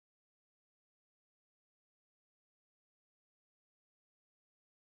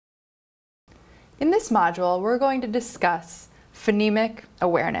In this module, we're going to discuss phonemic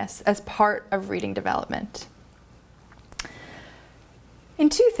awareness as part of reading development. In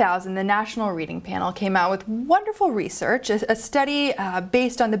 2000, the National Reading Panel came out with wonderful research, a study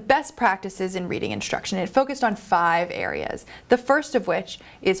based on the best practices in reading instruction. It focused on 5 areas, the first of which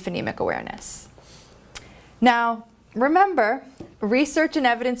is phonemic awareness. Now, remember, research and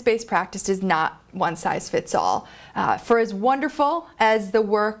evidence-based practice is not one size fits all. For as wonderful as the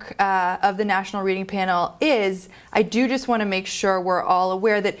work of the National Reading Panel is, I do just want to make sure we're all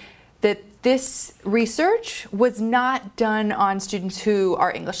aware that this research was not done on students who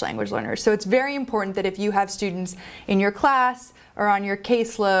are English language learners. So it's very important that if you have students in your class or on your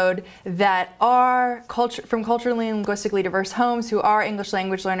caseload that are from culturally and linguistically diverse homes who are English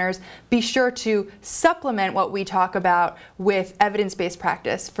language learners, be sure to supplement what we talk about with evidence-based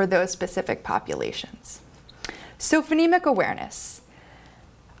practice for those specific populations. So phonemic awareness.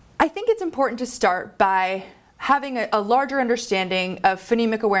 I think it's important to start by having a larger understanding of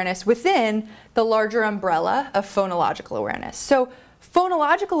phonemic awareness within the larger umbrella of phonological awareness. So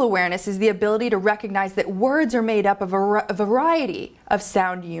phonological awareness is the ability to recognize that words are made up of a variety of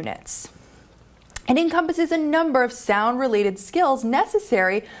sound units. It encompasses a number of sound-related skills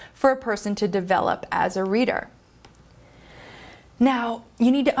necessary for a person to develop as a reader. Now,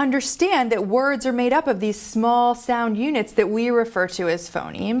 you need to understand that words are made up of these small sound units that we refer to as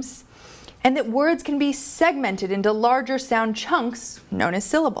phonemes, and that words can be segmented into larger sound chunks known as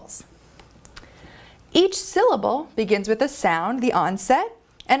syllables. Each syllable begins with a sound, the onset,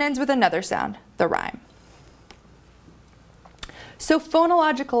 and ends with another sound, the rhyme. So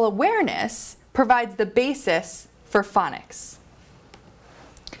phonological awareness provides the basis for phonics.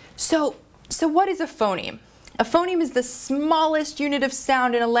 So what is a phoneme? A phoneme is the smallest unit of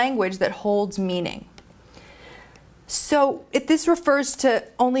sound in a language that holds meaning. So this refers to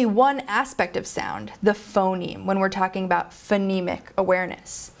only one aspect of sound, the phoneme, when we're talking about phonemic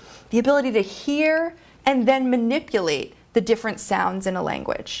awareness. The ability to hear and then manipulate the different sounds in a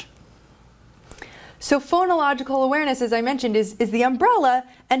language. So phonological awareness, as I mentioned, is the umbrella,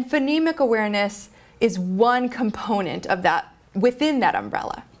 and phonemic awareness is one component of that, within that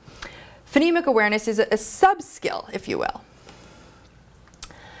umbrella. Phonemic awareness is a sub-skill, if you will.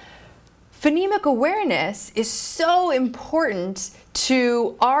 Phonemic awareness is so important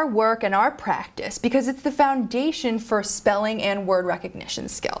to our work and our practice because it's the foundation for spelling and word recognition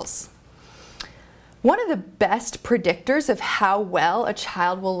skills. One of the best predictors of how well a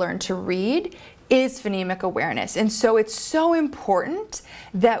child will learn to read is phonemic awareness. And so it's so important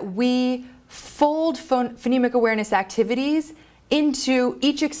that we fold phonemic awareness activities into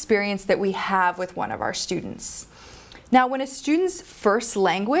each experience that we have with one of our students. Now, when a student's first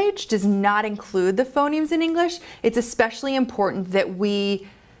language does not include the phonemes in English, it's especially important that we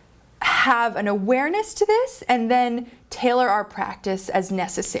have an awareness to this and then tailor our practice as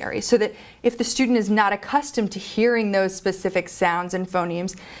necessary, so that if the student is not accustomed to hearing those specific sounds and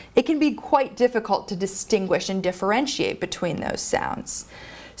phonemes, it can be quite difficult to distinguish and differentiate between those sounds.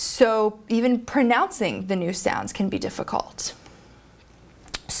 So even pronouncing the new sounds can be difficult.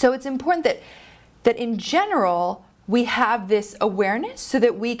 So it's important that in general, we have this awareness so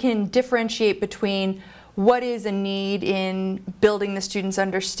that we can differentiate between what is a need in building the student's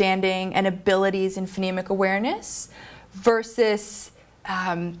understanding and abilities in phonemic awareness versus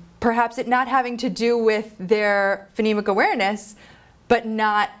perhaps it not having to do with their phonemic awareness, but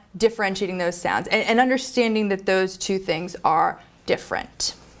not differentiating those sounds and understanding that those two things are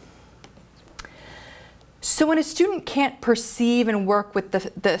different. So when a student can't perceive and work with the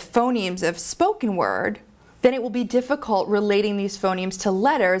phonemes of spoken word, then it will be difficult relating these phonemes to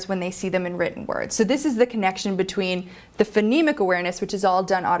letters when they see them in written words. So this is the connection between the phonemic awareness, which is all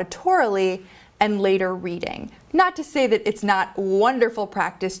done auditorily, and later reading. Not to say that it's not wonderful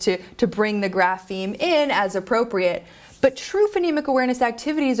practice to bring the grapheme in as appropriate, but true phonemic awareness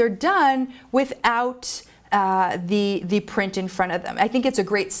activities are done without the print in front of them. I think it's a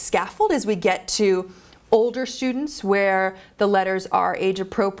great scaffold as we get to older students where the letters are age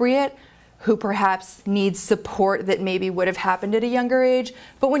appropriate, who perhaps need support that maybe would have happened at a younger age.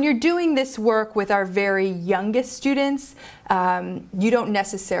 But when you're doing this work with our very youngest students, you don't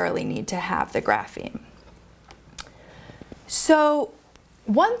necessarily need to have the grapheme. So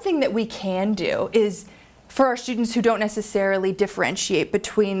one thing that we can do is, for our students who don't necessarily differentiate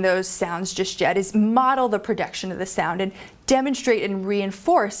between those sounds just yet, is model the production of the sound and demonstrate and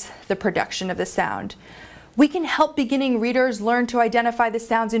reinforce the production of the sound. We can help beginning readers learn to identify the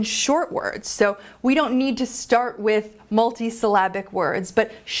sounds in short words. So we don't need to start with multisyllabic words,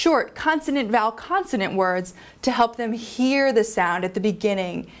 but short consonant, vowel, consonant words to help them hear the sound at the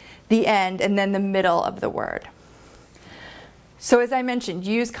beginning, the end, and then the middle of the word. So as I mentioned,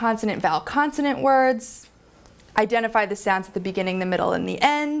 use consonant, vowel, consonant words, identify the sounds at the beginning, the middle, and the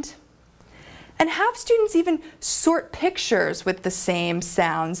end, and have students even sort pictures with the same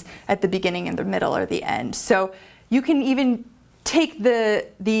sounds at the beginning and the middle or the end. So you can even take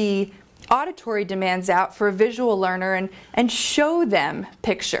the auditory demands out for a visual learner and show them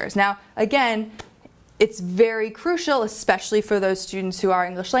pictures. Now, again, it's very crucial, especially for those students who are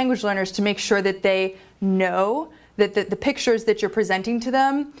English language learners, to make sure that they know that the pictures that you're presenting to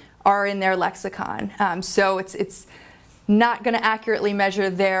them are in their lexicon. So it's not going to accurately measure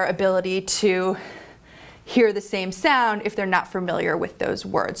their ability to hear the same sound if they're not familiar with those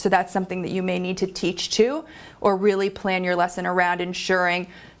words. So that's something that you may need to teach to, or really plan your lesson around ensuring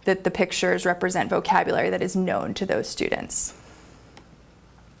that the pictures represent vocabulary that is known to those students.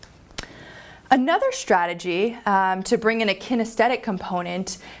 Another strategy to bring in a kinesthetic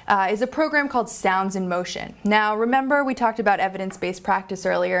component is a program called Sounds in Motion. Now remember, we talked about evidence-based practice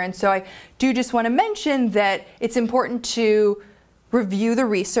earlier, and so I do just want to mention that it's important to review the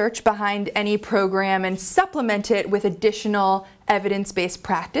research behind any program and supplement it with additional evidence-based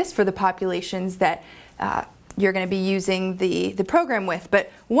practice for the populations that you're going to be using the program with.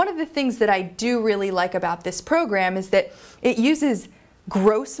 But one of the things that I do really like about this program is that it uses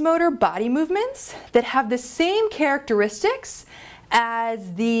gross motor body movements that have the same characteristics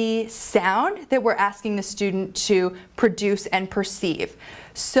as the sound that we're asking the student to produce and perceive.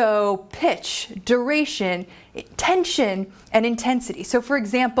 So pitch, duration, tension, and intensity. So for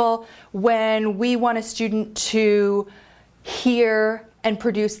example, when we want a student to hear and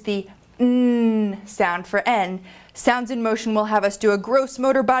produce the n sound for n, Sounds in Motion will have us do a gross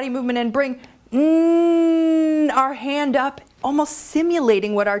motor body movement and bring our hand up, almost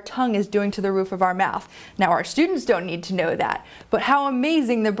simulating what our tongue is doing to the roof of our mouth. Now our students don't need to know that, but how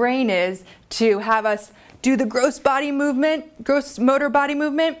amazing the brain is to have us do the gross motor body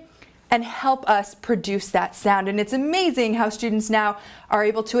movement, and help us produce that sound. And it's amazing how students now are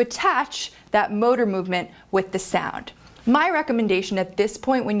able to attach that motor movement with the sound. My recommendation at this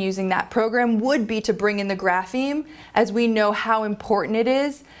point when using that program would be to bring in the grapheme, as we know how important it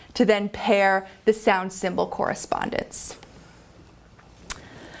is to then pair the sound symbol correspondence.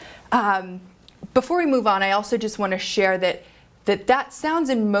 Before we move on, I also just want to share that Sounds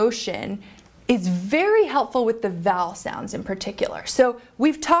in Motion is very helpful with the vowel sounds in particular. So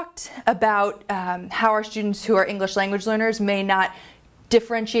we've talked about how our students who are English language learners may not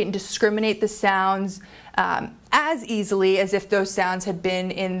differentiate and discriminate the sounds as easily as if those sounds had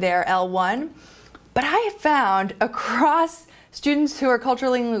been in their L1. But I have found across students who are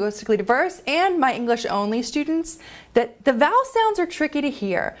culturally and linguistically diverse and my English only students that the vowel sounds are tricky to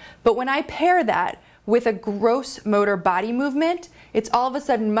hear. But when I pair that with a gross motor body movement, it's all of a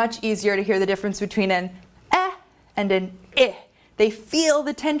sudden much easier to hear the difference between an eh and an I. They feel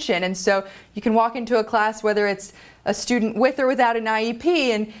the tension, and so you can walk into a class, whether it's a student with or without an IEP,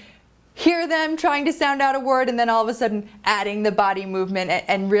 and hear them trying to sound out a word, and then all of a sudden adding the body movement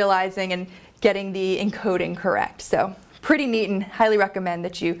and realizing and getting the encoding correct. So pretty neat, and highly recommend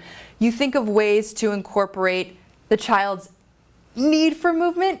that you think of ways to incorporate the child's need for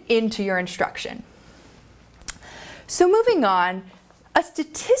movement into your instruction. So moving on, a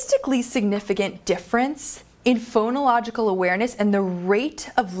statistically significant difference in phonological awareness and the rate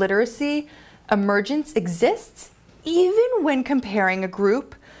of literacy emergence exists even when comparing a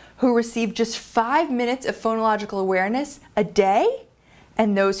group who received just 5 minutes of phonological awareness a day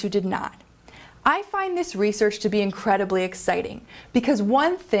and those who did not. I find this research to be incredibly exciting because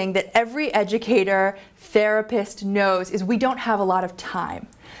one thing that every educator, therapist knows is we don't have a lot of time.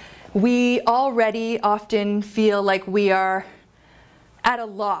 We already often feel like we are at a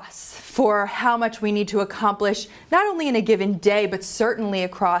loss for how much we need to accomplish, not only in a given day, but certainly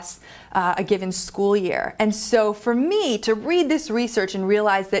across a given school year. And so for me to read this research and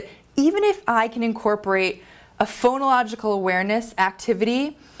realize that even if I can incorporate a phonological awareness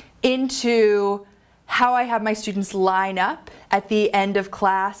activity into how I have my students line up at the end of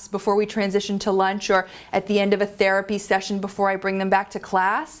class before we transition to lunch, or at the end of a therapy session before I bring them back to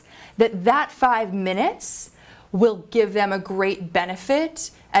class, that 5 minutes will give them a great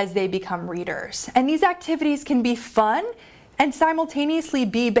benefit as they become readers. And these activities can be fun and simultaneously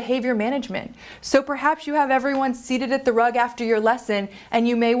be behavior management. So perhaps you have everyone seated at the rug after your lesson, and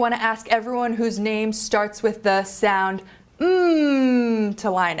you may want to ask everyone whose name starts with the sound to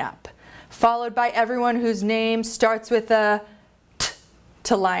line up. followed by everyone whose name starts with a T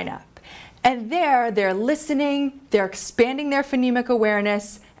to line up. And there, they're listening, they're expanding their phonemic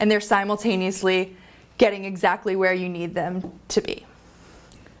awareness, and they're simultaneously getting exactly where you need them to be.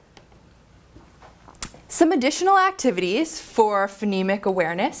 Some additional activities for phonemic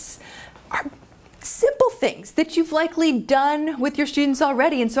awareness are simple things that you've likely done with your students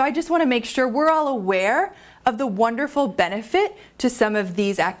already, and so I just want to make sure we're all aware of the wonderful benefit to some of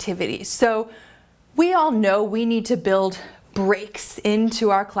these activities. So we all know we need to build breaks into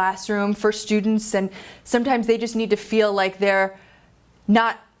our classroom for students, and sometimes they just need to feel like they're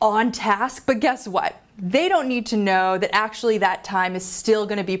not on task, but guess what? They don't need to know that actually that time is still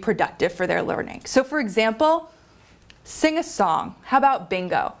going to be productive for their learning. So for example, sing a song. How about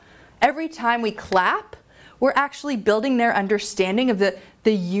bingo? Every time we clap, we're actually building their understanding of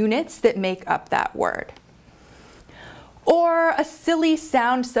the units that make up that word. Or a silly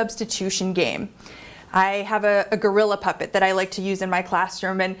sound substitution game. I have a gorilla puppet that I like to use in my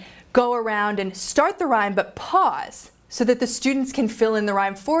classroom and go around and start the rhyme but pause so that the students can fill in the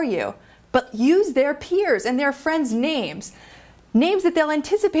rhyme for you. But use their peers and their friends' names. Names that they'll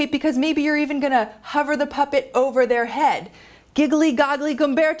anticipate because maybe you're even going to hover the puppet over their head. Giggly goggly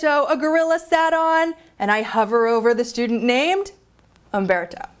Gumberto, a gorilla sat on, and I hover over the student named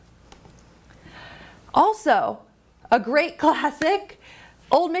Umberto. Also, a great classic,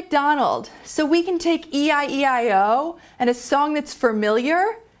 Old MacDonald. So we can take E-I-E-I-O and a song that's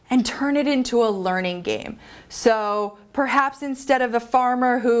familiar and turn it into a learning game. So perhaps instead of a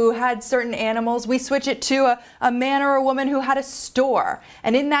farmer who had certain animals, we switch it to a man or a woman who had a store.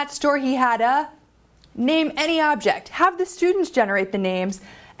 And in that store he had a name any object. Have the students generate the names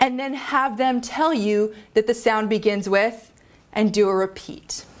and then have them tell you that the sound begins with and do a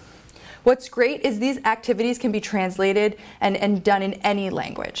repeat. What's great is these activities can be translated and done in any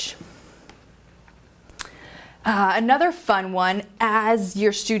language. Another fun one, as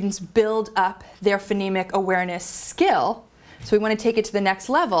your students build up their phonemic awareness skill, so we want to take it to the next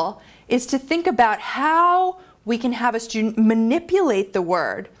level, is to think about how we can have a student manipulate the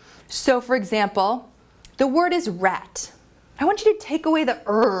word. So for example, the word is rat. I want you to take away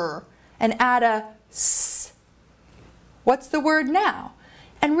the and add a s. What's the word now?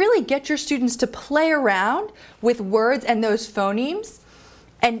 And really get your students to play around with words and those phonemes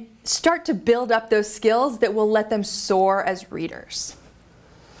and start to build up those skills that will let them soar as readers.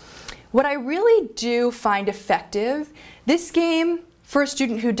 What I really do find effective, this game for a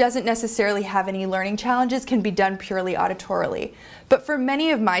student who doesn't necessarily have any learning challenges can be done purely auditorily. But for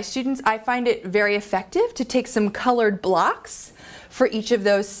many of my students, I find it very effective to take some colored blocks for each of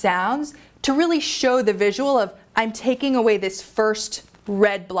those sounds to really show the visual of I'm taking away this first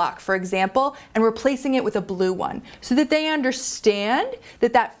red block, for example, and replacing it with a blue one so that they understand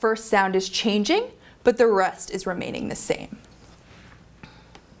that that first sound is changing, but the rest is remaining the same.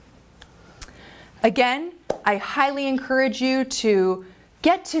 Again, I highly encourage you to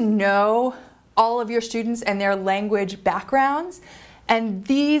get to know all of your students and their language backgrounds, and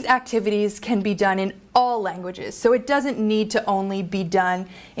these activities can be done in all languages, so it doesn't need to only be done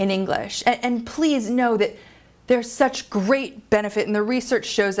in English. And please know that there's such great benefit, and the research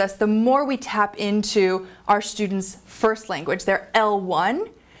shows us the more we tap into our students' first language, their L1,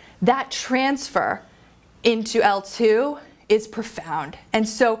 that transfer into L2 is profound. And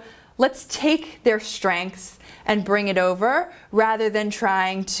so let's take their strengths and bring it over rather than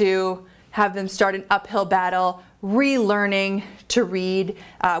trying to have them start an uphill battle relearning to read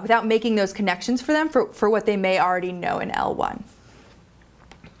without making those connections for them for what they may already know in L1.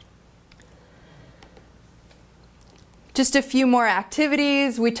 Just a few more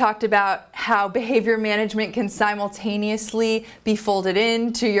activities. We talked about how behavior management can simultaneously be folded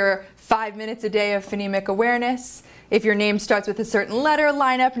into your 5 minutes a day of phonemic awareness. If your name starts with a certain letter,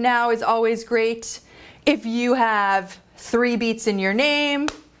 line up now is always great. If you have 3 beats in your name,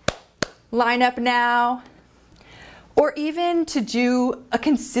 line up now. Or even to do a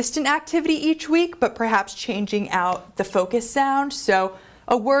consistent activity each week, but perhaps changing out the focus sound. So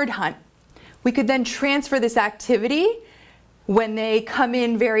a word hunt. We could then transfer this activity when they come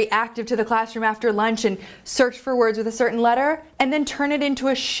in very active to the classroom after lunch and search for words with a certain letter, and then turn it into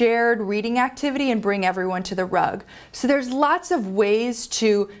a shared reading activity and bring everyone to the rug. So there's lots of ways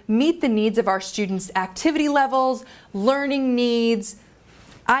to meet the needs of our students' activity levels, learning needs,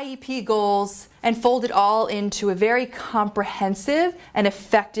 IEP goals, and fold it all into a very comprehensive and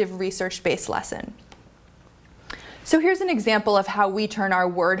effective research-based lesson. So here's an example of how we turn our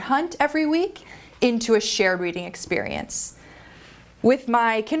word hunt every week into a shared reading experience. With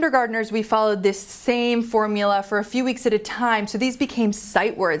my kindergartners, we followed this same formula for a few weeks at a time, so these became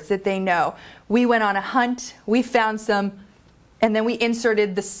sight words that they know. We went on a hunt, we found some, and then we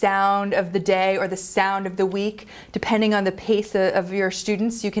inserted the sound of the day or the sound of the week. Depending on the pace of your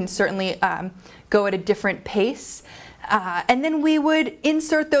students, you can certainly go at a different pace. And then we would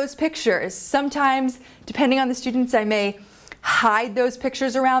insert those pictures. Sometimes, depending on the students, I may hide those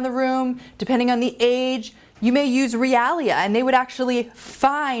pictures around the room. Depending on the age, you may use realia, and they would actually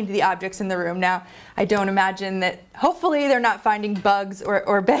find the objects in the room. Now, I don't imagine that, hopefully they're not finding bugs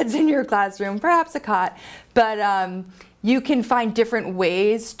or beds in your classroom, perhaps a cot, but you can find different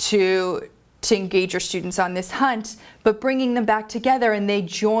ways to engage your students on this hunt, but bringing them back together and they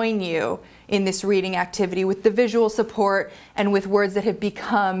join you in this reading activity with the visual support and with words that have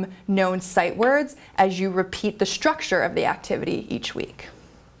become known sight words as you repeat the structure of the activity each week.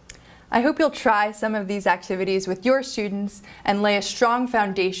 I hope you'll try some of these activities with your students and lay a strong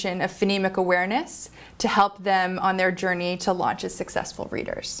foundation of phonemic awareness to help them on their journey to launch as successful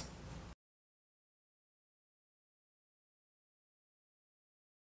readers.